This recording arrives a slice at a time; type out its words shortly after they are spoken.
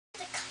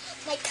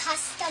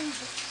and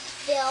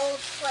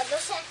build Lego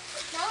set.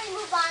 Now we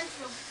move on to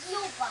the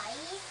wheel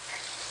bike.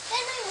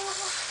 Then we move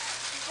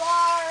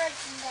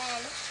guards, and then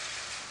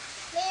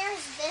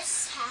there's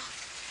this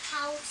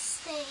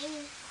house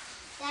thing.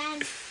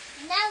 Then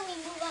now we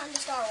move on to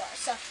Star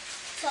Wars. So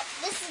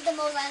this is the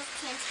Mos Eisley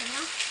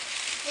Cantina.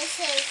 This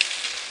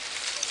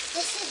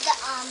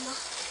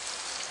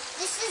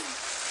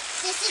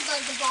is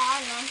like the bar,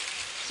 and then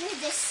here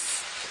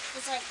this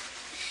is like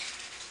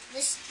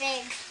this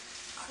big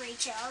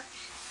creature.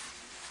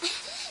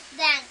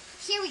 Then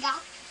here we go.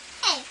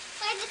 Hey,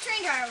 why is the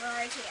train driver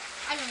right here?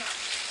 I don't know.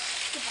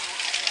 Get that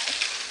out of the way.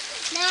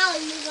 Now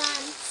we move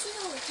on. See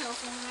the little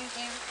telephone right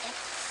there? The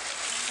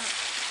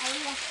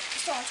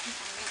Star Wars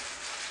component.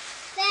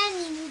 Then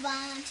we move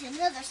on to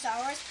another Star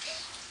Wars.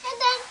 And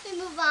then we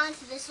move on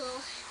to this little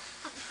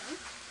puppet thing.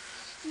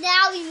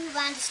 Now we move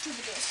on to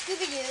Scooby-Doo.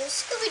 Scooby-Doo,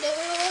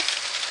 Scooby-Doo.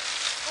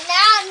 And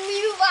now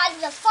we move on to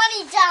the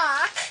funny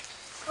dock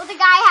with the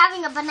guy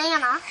having a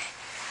banana.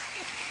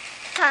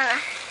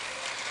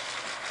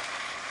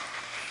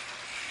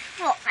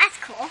 Well, that's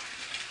cool.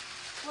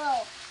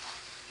 Little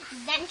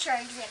adventure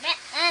exhibit.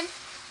 And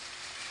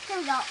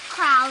here we go,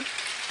 crowd,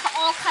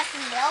 all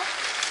custom built.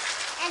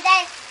 And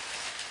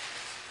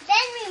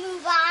then we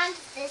move on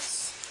to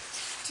this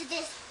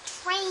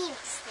train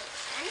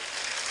station.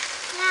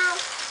 Now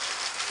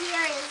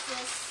here is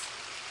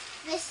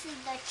this is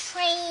the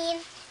train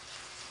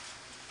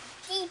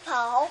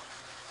depot.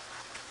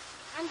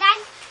 And then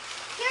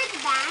here's the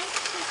bank.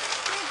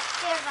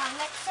 Here's a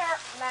mixer.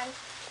 And then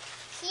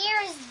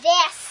here's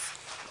this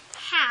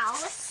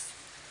house.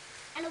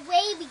 And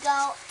away we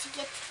go to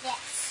get to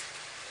this.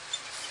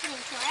 Into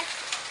it.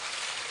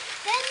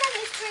 Then the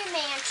mystery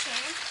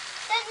mansion.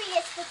 Then we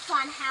get to the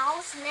fun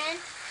house. And then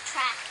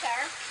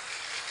tractor.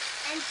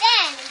 And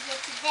then we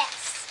get to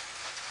this.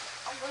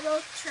 A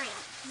little train.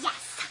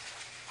 Yes.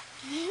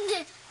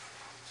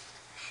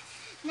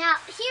 Now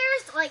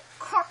here's like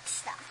cork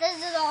stuff. This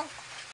is all